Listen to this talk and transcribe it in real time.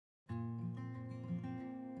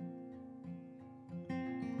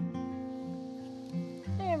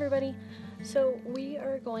everybody. So we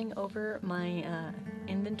are going over my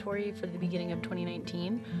inventory for the beginning of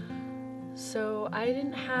 2019. So I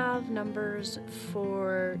didn't have numbers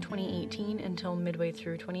for 2018 until midway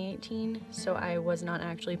through 2018, so I was not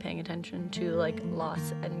actually paying attention to like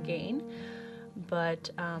loss and gain, but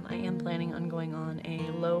I am planning on going on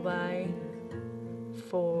a low buy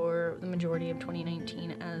for the majority of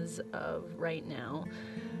 2019 as of right now.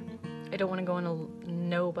 I don't want to go on a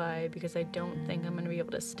no buy because I don't think I'm going to be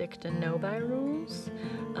able to stick to no buy rules.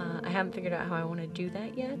 I haven't figured out how I want to do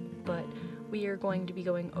that yet, but we are going to be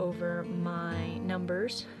going over my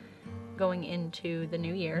numbers going into the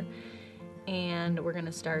new year, and we're going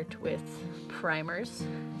to start with primers.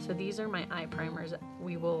 So these are my eye primers.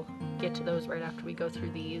 We will get to those right after we go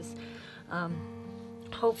through these.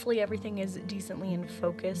 Hopefully everything is decently in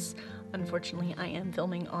focus. Unfortunately, I am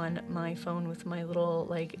filming on my phone with my little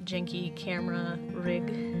like janky camera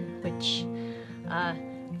rig, which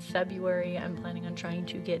February I'm planning on trying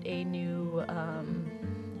to get a new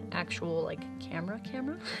actual like camera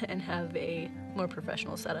and have a more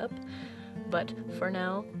professional setup. But for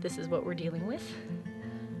now, this is what we're dealing with.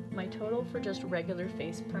 My total for just regular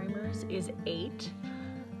face primers is 8,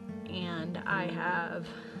 and I have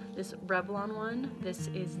this Revlon one. This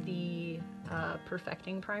is the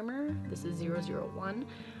Perfecting Primer. This is 001.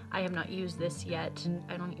 I have not used this yet.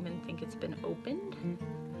 I don't even think it's been opened.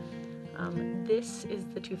 This is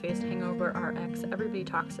the Too Faced Hangover RX. Everybody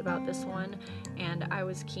talks about this one, and I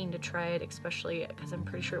was keen to try it, especially because I'm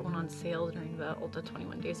pretty sure it went on sale during the Ulta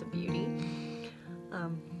 21 Days of Beauty.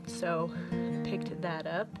 So I picked that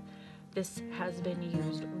up. This has been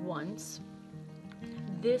used once.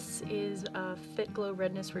 This is Fit Glow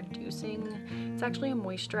Redness Reducing. It's actually a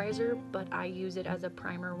moisturizer, but I use it as a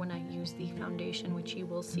primer when I use the foundation, which you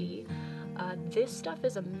will see. This stuff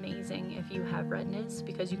is amazing if you have redness,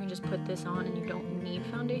 because you can just put this on and you don't need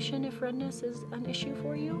foundation if redness is an issue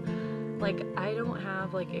for you. Like, I don't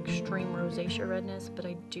have like extreme rosacea redness, but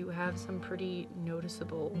I do have some pretty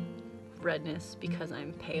noticeable redness because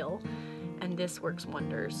I'm pale, and this works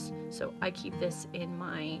wonders. So I keep this in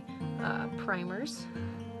my primers.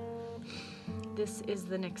 This is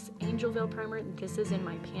the NYX Angel Veil Primer. This is in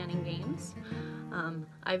my panning games.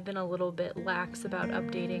 I've been a little bit lax about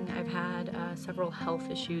updating. I've had several health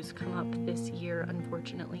issues come up this year,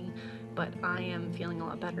 unfortunately, but I am feeling a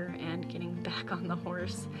lot better and getting back on the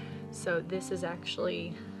horse. So this is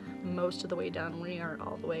actually most of the way down. We are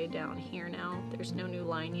all the way down here now. There's no new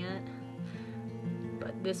line yet,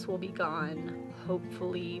 but this will be gone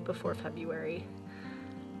hopefully before February.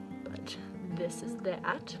 But this is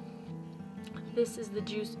that. This is the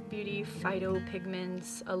Juice Beauty Phyto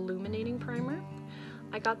Pigments Illuminating Primer.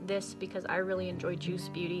 I got this because I really enjoy Juice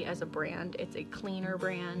Beauty as a brand. It's a cleaner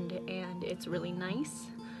brand and it's really nice.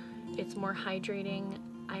 It's more hydrating.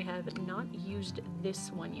 I have not used this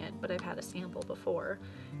one yet, but I've had a sample before,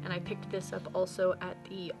 and I picked this up also at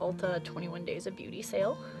the Ulta 21 Days of Beauty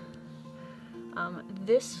sale.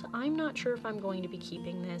 This, I'm not sure if I'm going to be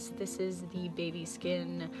keeping this. This is the Baby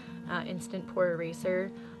Skin Instant Pore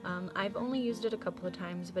Eraser. I've only used it a couple of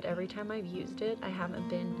times, but every time I've used it, I haven't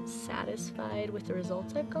been satisfied with the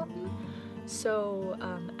results I've gotten. So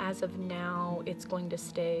as of now, it's going to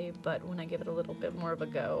stay, but when I give it a little bit more of a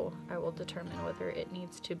go, I will determine whether it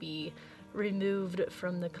needs to be removed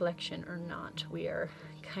from the collection or not. We are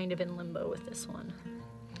kind of in limbo with this one.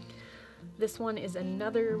 This one is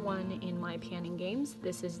another one in my panning games.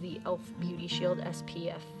 This is the e.l.f. Beauty Shield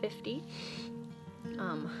SPF 50.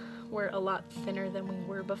 We're a lot thinner than we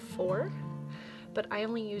were before, but I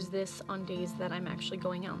only use this on days that I'm actually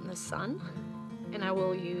going out in the sun, and I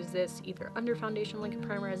will use this either under foundation liquid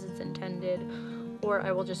primer as it's intended, or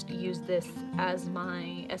I will just use this as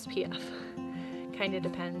my SPF. Kind of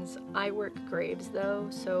depends. I work graves though,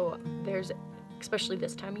 so there's, especially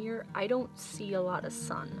this time of year, I don't see a lot of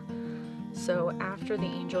sun. So after the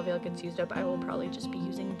Angel Veil gets used up, I will probably just be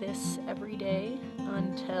using this every day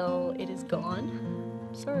until it is gone.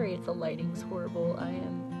 Sorry if the lighting's horrible. I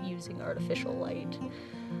am using artificial light.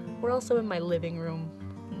 We're also in my living room.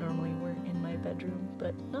 Normally we're in my bedroom,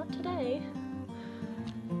 but not today.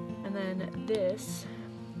 And then this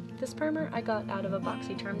primer I got out of a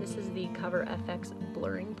BoxyCharm. This is the Cover FX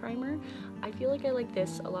Blurring Primer. I feel like I like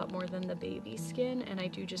this a lot more than the Baby Skin, and I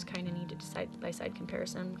do just kind of need a side-by-side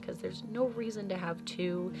comparison because there's no reason to have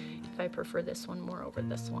two if I prefer this one more over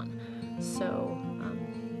this one. So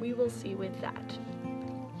we will see with that.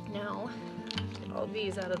 Now, get all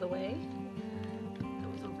these out of the way.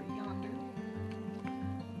 Those over yonder.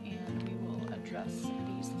 And we will address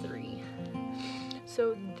these three.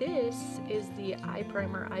 So this is the eye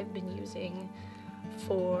primer I've been using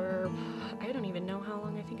for, I don't even know how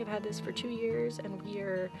long. I think I've had this for 2 years, and we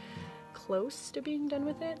are close to being done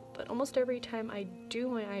with it, but almost every time I do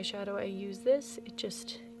my eyeshadow I use this, it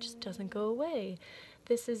just doesn't go away.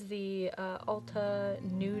 This is the Ulta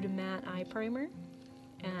Nude Matte Eye Primer,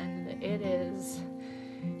 and it is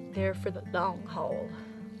there for the long haul.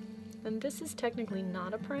 And this is technically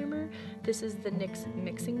not a primer, this is the NYX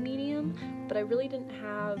mixing medium, but I really didn't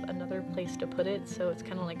have another place to put it, so it's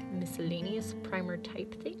kind of like miscellaneous primer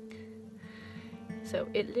type thing. So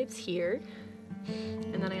it lives here.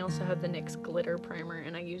 And then I also have the NYX glitter primer,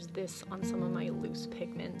 and I use this on some of my loose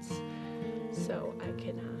pigments so I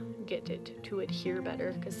can get it to adhere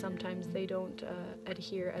better, because sometimes they don't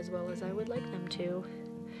adhere as well as I would like them to.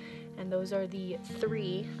 And those are the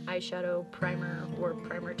 3 eyeshadow primer or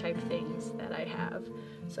primer type things that I have.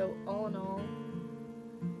 So all in all,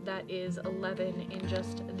 that is 11 in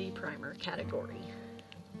just the primer category.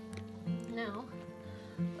 Now,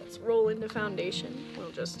 let's roll into foundation.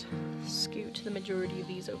 We'll just scoot the majority of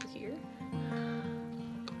these over here.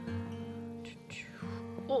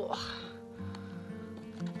 Oh.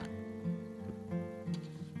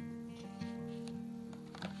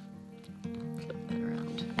 Flip that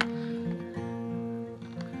around.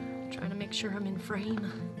 Trying to make sure I'm in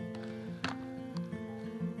frame.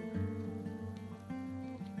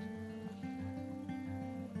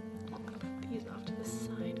 I'm gonna put these off to the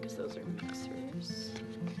side because those are mixers.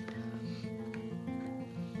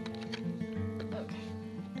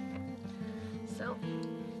 So,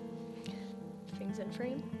 things in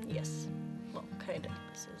frame? Yes. Well, kind of.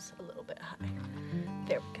 This is a little bit high.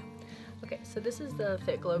 There we go. Okay, so this is the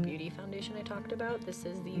Fit Glow Beauty foundation I talked about. This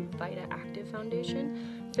is the Vita Active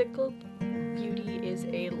foundation. Fit Glow Beauty is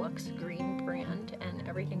a Luxe Green brand, and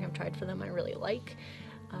everything I've tried for them I really like.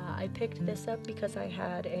 I picked this up because I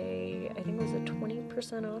had I think it was a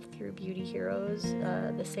 20% off through Beauty Heroes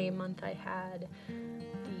the same month I had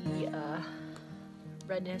the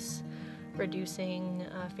redness reducing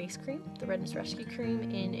face cream, the redness rescue cream,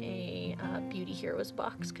 in a Beauty Heroes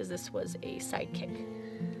box, because this was a sidekick.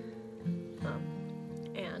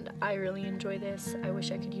 And I really enjoy this. I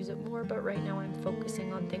wish I could use it more, but right now I'm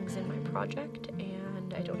focusing on things in my project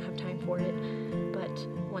and I don't have time for it. But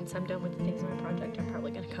once I'm done with the things in my project, I'm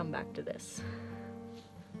probably going to come back to this.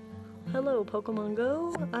 Hello, Pokemon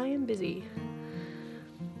Go. I am busy.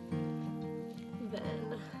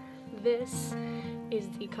 Then this is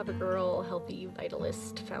the CoverGirl Healthy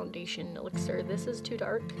Vitalist Foundation Elixir. This is too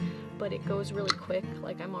dark, but it goes really quick.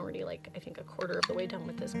 Like, I'm already I think a quarter of the way done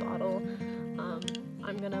with this bottle.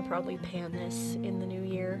 I'm gonna probably pan this in the new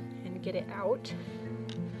year and get it out.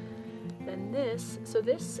 Then this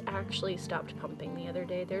actually stopped pumping the other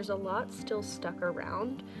day. There's a lot still stuck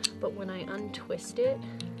around, but when I untwist it,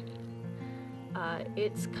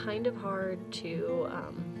 it's kind of hard to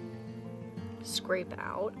scrape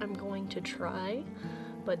out. I'm going to try,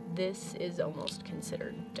 but this is almost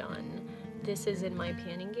considered done. This is in my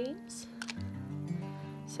panning games,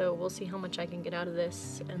 so we'll see how much I can get out of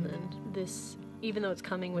this, and then this, even though it's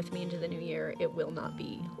coming with me into the new year, it will not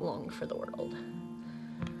be long for the world.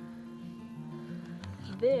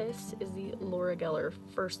 This is the Laura Geller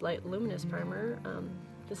First Light Luminous Primer.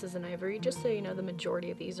 This is an ivory. Just so you know, the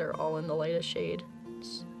majority of these are all in the lightest shade,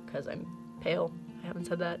 because I'm pale. I haven't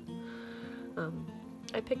said that.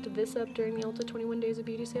 I picked this up during the Ulta 21 Days of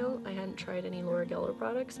Beauty sale. I hadn't tried any Laura Geller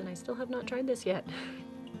products, and I still have not tried this yet,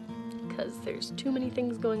 because there's too many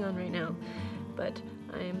things going on right now. But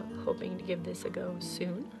I'm hoping to give this a go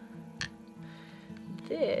soon.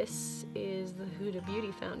 This is the Huda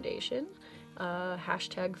Beauty Foundation.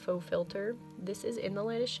 Hashtag faux filter. This is in the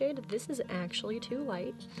lightest shade. This is actually too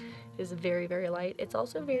light. It is very, very light. It's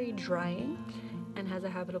also very drying and has a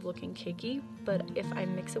habit of looking cakey, but if I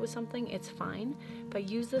mix it with something, it's fine. If I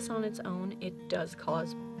use this on its own, it does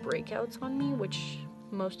cause breakouts on me, which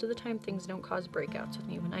most of the time things don't cause breakouts with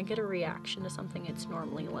me. When I get a reaction to something, it's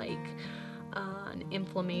normally like an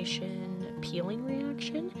inflammation, peeling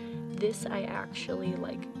reaction. This I actually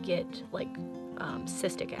get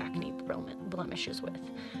cystic acne blemishes with.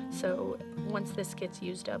 So once this gets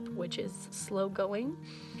used up, which is slow going,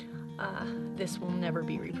 this will never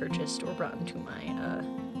be repurchased or brought into my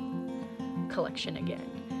collection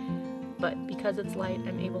again. But because it's light,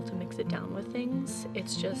 I'm able to mix it down with things.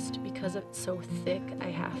 It's just because it's so thick, I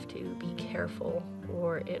have to be careful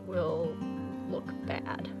or it will look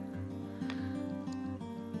bad.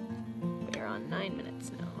 We're on 9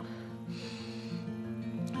 minutes now.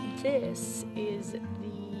 This is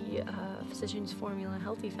the Physicians Formula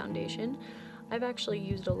Healthy Foundation. I've actually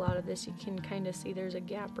used a lot of this. You can kind of see there's a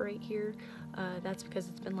gap right here. That's because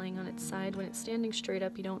it's been laying on its side. When it's standing straight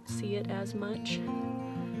up, you don't see it as much.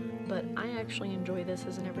 But I actually enjoy this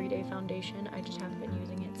as an everyday foundation. I just haven't been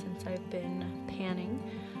using it since I've been panning.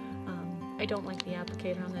 I don't like the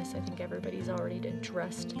applicator on this. I think everybody's already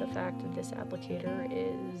addressed the fact that this applicator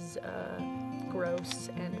is gross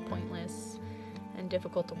and pointless and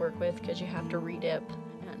difficult to work with because you have to redip,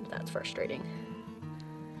 and that's frustrating.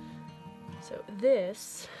 So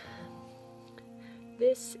this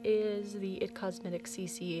is the It Cosmetics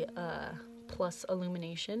CC Plus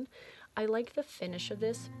Illumination. I like the finish of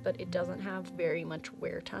this, but it doesn't have very much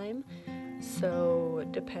wear time. So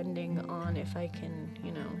depending on if I can,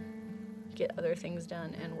 you know, get other things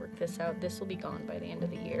done and work this out, this will be gone by the end of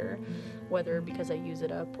the year, whether because I use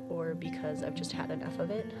it up or because I've just had enough of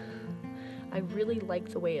it. I really like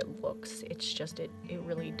the way it looks. It's just it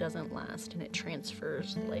really doesn't last, and it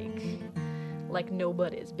transfers like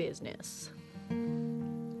nobody's business.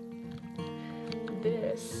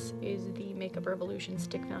 This is the Makeup Revolution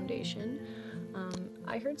Stick Foundation.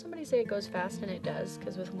 I heard somebody say it goes fast, and it does,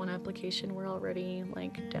 because with one application we're already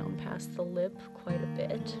like down past the lip quite a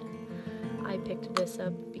bit. I picked this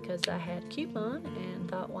up because I had coupon and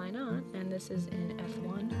thought why not, and this is in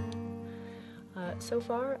F1. So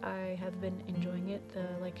far I have been enjoying it.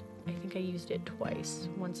 I think I used it twice.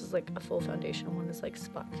 Once is like a full foundation, one is like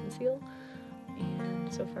spot conceal,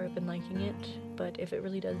 and so far I've been liking it, but if it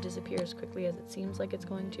really does disappear as quickly as it seems like it's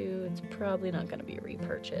going to, it's probably not going to be a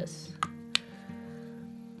repurchase.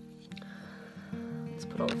 Let's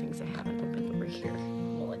put all the things I haven't opened over here.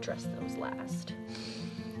 We'll address those last.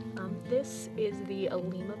 This is the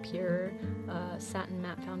Alima Pure Satin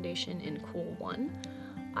Matte Foundation in Cool 1.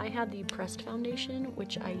 I had the pressed foundation,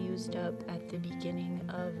 which I used up at the beginning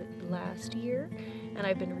of last year, and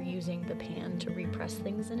I've been reusing the pan to repress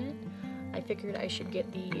things in it. I figured I should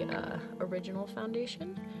get the original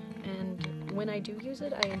foundation, and when I do use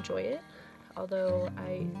it, I enjoy it, although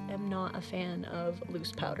I am not a fan of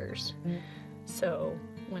loose powders. So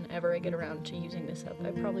whenever I get around to using this up,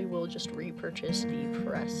 I probably will just repurchase the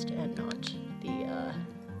pressed and not the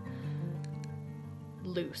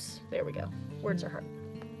loose. There we go. Words are hard.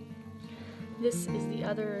 This is the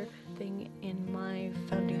other thing in my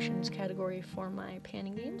foundations category for my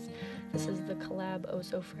panning games. This is the col-lab Oh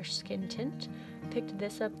So Fresh Skin Tint. Picked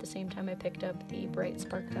this up the same time I picked up the Bright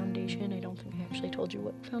Spark foundation. I don't think I actually told you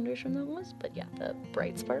what foundation that was, but yeah, the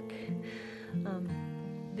Bright Spark.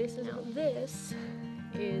 This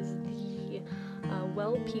is the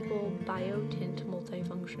Well People Bio Tint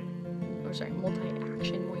Multi-Action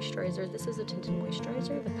Moisturizer. This is a tinted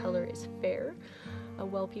moisturizer. The color is fair.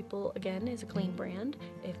 Well People, again, is a clean brand.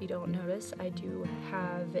 If you don't notice, I do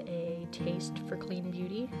have a taste for clean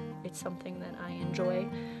beauty. It's something that I enjoy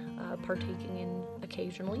partaking in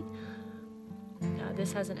occasionally.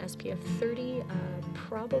 This has an SPF 30.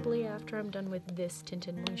 Probably after I'm done with this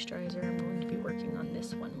tinted moisturizer, I'm going to be working on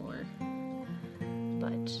this one more.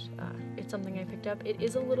 But it's something I picked up. It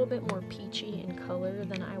is a little bit more peachy in color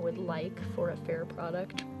than I would like for a fair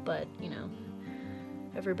product, but you know,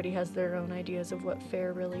 everybody has their own ideas of what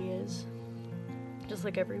fair really is. Just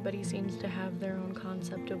like everybody seems to have their own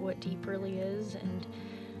concept of what deep really is, and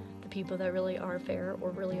the people that really are fair or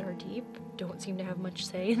really are deep don't seem to have much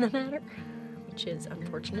say in the matter, which is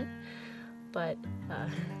unfortunate. But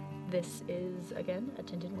this is, again, a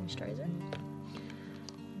tinted moisturizer.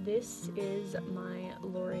 This is my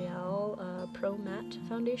L'Oreal Pro Matte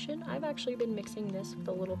Foundation. I've actually been mixing this with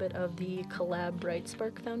a little bit of the col-lab Bright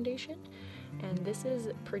Spark Foundation, and this is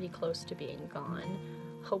pretty close to being gone.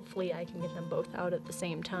 Hopefully I can get them both out at the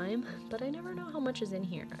same time, but I never know how much is in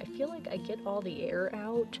here. I feel like I get all the air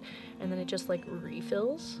out and then it just like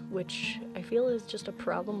refills, which I feel is just a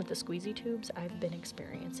problem with the squeezy tubes I've been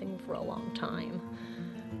experiencing for a long time.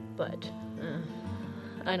 But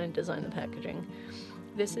I didn't design the packaging.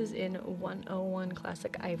 This is in 101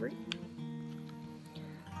 Classic Ivory.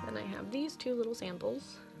 Then I have these two little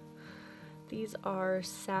samples. These are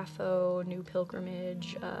Sappho New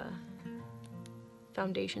Pilgrimage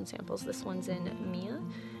foundation samples. This one's in Mia,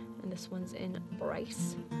 and this one's in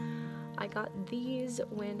Bryce. I got these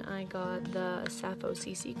when I got the Sappho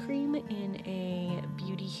CC cream in a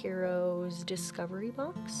Beauty Heroes Discovery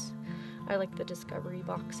box. I like the Discovery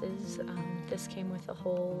boxes. This came with a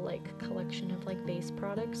whole like collection of like base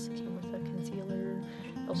products. It came with a concealer,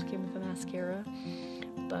 it also came with a mascara,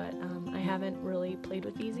 but I haven't really played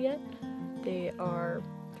with these yet. They are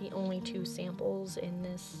the only two samples in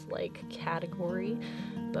this like category,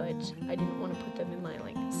 but I didn't want to put them in my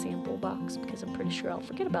like sample box because I'm pretty sure I'll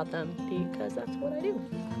forget about them, because that's what I do.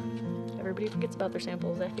 Everybody forgets about their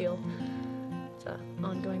samples, I feel. It's an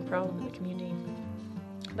ongoing problem in the community.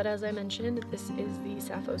 But as I mentioned, this is the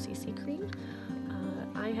Sappho CC cream.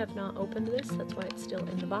 I have not opened this, that's why it's still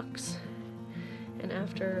in the box. And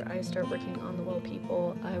after I start working on the Well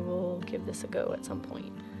People, I will give this a go at some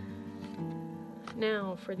point.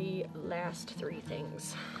 Now for the last three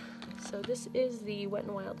things. So this is the Wet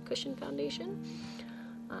n Wild Cushion Foundation.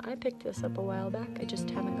 I picked this up a while back, I just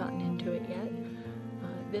haven't gotten into it yet.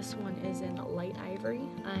 This one is in light ivory.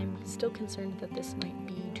 I'm still concerned that this might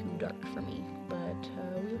be too dark for me, but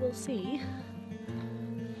we will see.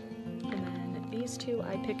 And then these two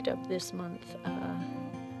I picked up this month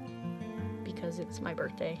because it's my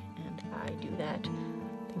birthday and I do that.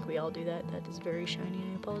 I think we all do that. That is very shiny,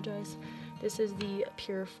 I apologize. This is the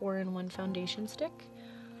Pure 4-in-1 foundation stick.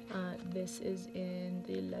 This is in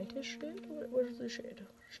the lightest shade. Where's the shade?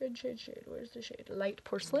 Shade. Where's the shade? Light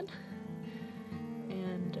porcelain.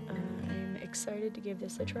 And I'm excited to give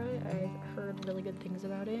this a try. I've heard really good things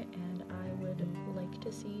about it, and I would like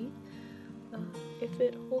to see if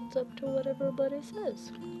it holds up to what everybody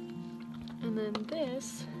says. And then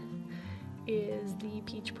this is the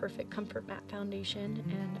Peach Perfect Comfort Matte Foundation,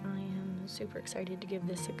 and I am super excited to give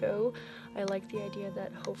this a go. I like the idea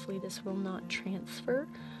that hopefully this will not transfer.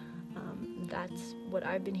 That's what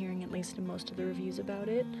I've been hearing, at least in most of the reviews about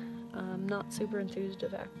it. I'm not super enthused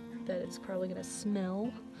of that it's probably going to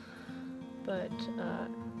smell, but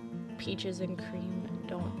peaches and cream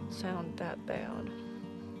don't sound that bad.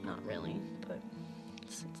 Not really, but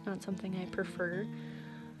it's not something I prefer.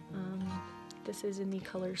 This is in the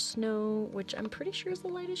color Snow, which I'm pretty sure is the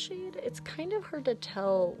lightest shade. It's kind of hard to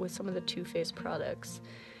tell with some of the Too Faced products,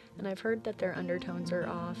 and I've heard that their undertones are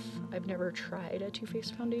off. I've never tried a Too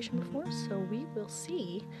Faced foundation before, so we will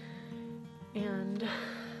see. And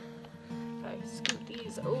if I scoot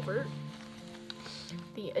these over,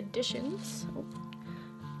 the additions. Oh,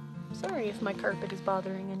 sorry if my carpet is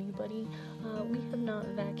bothering anybody. We have not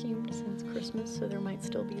vacuumed since Christmas, so there might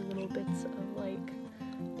still be little bits of like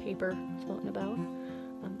paper floating about.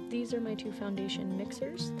 These are my two foundation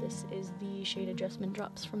mixers. This is the Shade Adjustment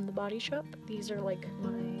Drops from the Body Shop. These are like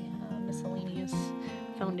my miscellaneous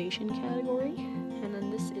foundation category. And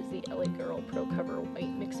then this is the LA Girl Pro Cover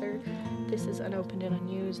White Mixer. This is unopened and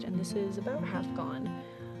unused, and this is about half gone.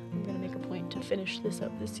 I'm gonna make a point to finish this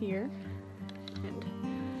up this year. And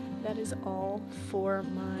that is all for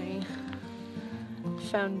my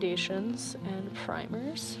foundations and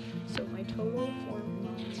primers. So my total for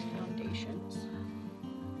my foundations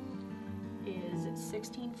is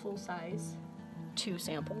 16 full size, 2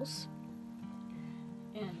 samples,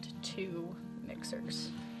 and 2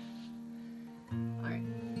 mixers. Alright,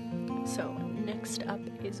 so next up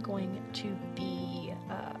is going to be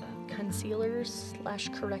concealers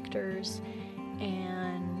 / correctors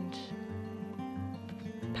and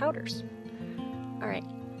powders. Alright,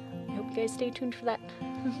 I hope you guys stay tuned for that.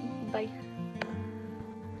 Bye.